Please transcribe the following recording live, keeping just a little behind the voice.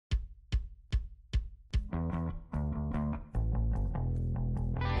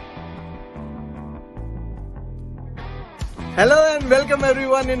Hello and welcome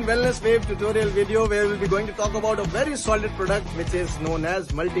everyone in Wellness Wave tutorial video where we'll be going to talk about a very solid product which is known as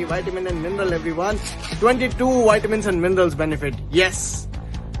multivitamin and mineral everyone. 22 vitamins and minerals benefit. Yes,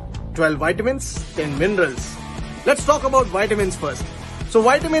 12 vitamins, 10 minerals. Let's talk about vitamins first. So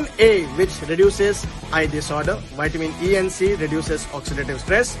vitamin A, which reduces eye disorder. Vitamin E and C reduces oxidative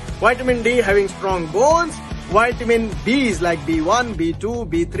stress. Vitamin D having strong bones. Vitamin B's like B1, B2,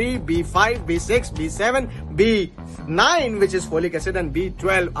 B3, B5, B6, B7, B9 which is folic acid and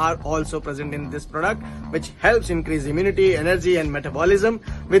B12 are also present in this product which helps increase immunity, energy and metabolism.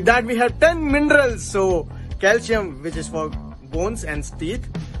 With that we have 10 minerals. So calcium which is for bones and teeth,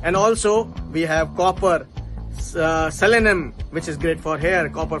 and also we have copper, selenium which is great for hair,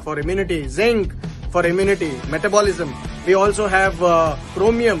 copper for immunity, zinc for immunity, metabolism. We also have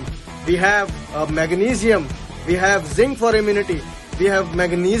chromium, we have magnesium, we have zinc for immunity, we have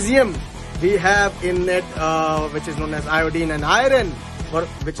magnesium, we have in it which is known as iodine and iron,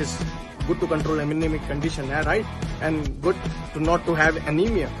 which is good to control anemic condition, right? And good to not to have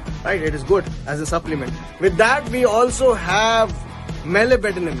anemia, right? It is good as a supplement. With that we also have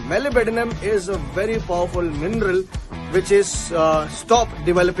molybdenum. Molybdenum is a very powerful mineral which is stop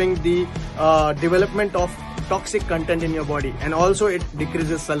developing the development of toxic content in your body, and also it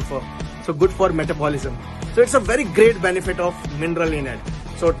decreases sulfur, so good for metabolism. So it's a very great benefit of mineral in it.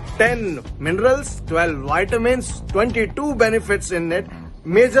 So 10 minerals, 12 vitamins, 22 benefits in it.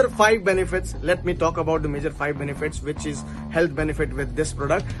 Major 5 benefits. Let me talk about the major 5 benefits which is health benefit with this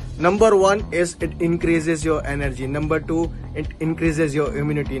product. Number 1 is it increases your energy. Number 2, it increases your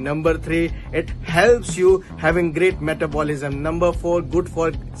immunity. Number 3, it helps you having great metabolism. Number 4, good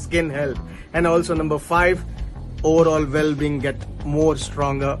for skin health. And also number 5, overall well-being get more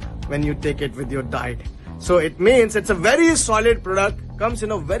stronger when you take it with your diet. So it means it's a very solid product, comes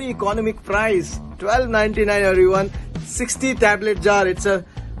in a very economic price, $12.99 everyone, 60 tablet jar. It's a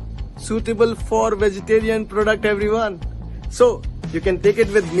suitable for vegetarian product everyone. So you can take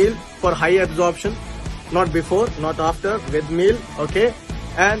it with meal for high absorption, not before, not after, with meal, okay?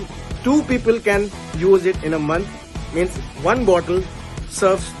 And 2 people can use it in a month, means 1 bottle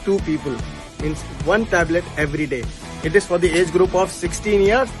serves 2 people, means 1 tablet every day. It is for the age group of 16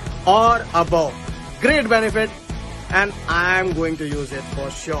 years or above. Great benefit, and I am going to use it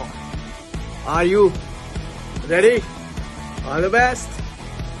for sure. Are you ready? All the best.